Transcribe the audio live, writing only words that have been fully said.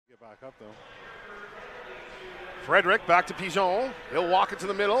back up, though. Frederick back to Pigeon. He'll walk it to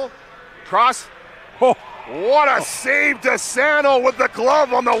the middle. Cross. Oh. What a save, Disano with the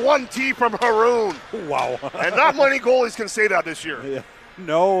glove on the 1T from Harroun. Wow. And not many goalies can say that this year. Yeah.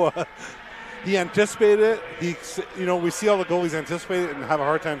 No, he anticipated it. We see all the goalies anticipate it and have a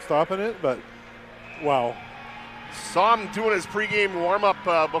hard time stopping it, but wow. Saw him doing his pregame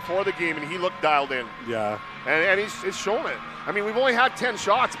warm-up before the game, and he looked dialed in. Yeah. And he's shown it. I mean, we've only had 10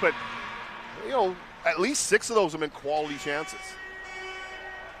 shots, but, at least 6 of those have been quality chances.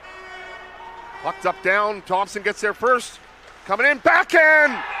 Pucked up down. Thompson gets there first. Coming in,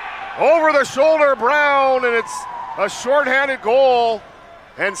 backhand! Over the shoulder, Brown, and it's a shorthanded goal.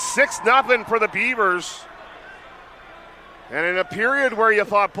 And 6-0 for the Beavers. And in a period where you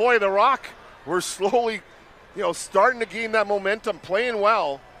thought, boy, the Rock were slowly, starting to gain that momentum, playing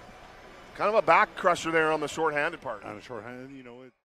well. Kind of a back crusher there on the shorthanded part. On a shorthanded,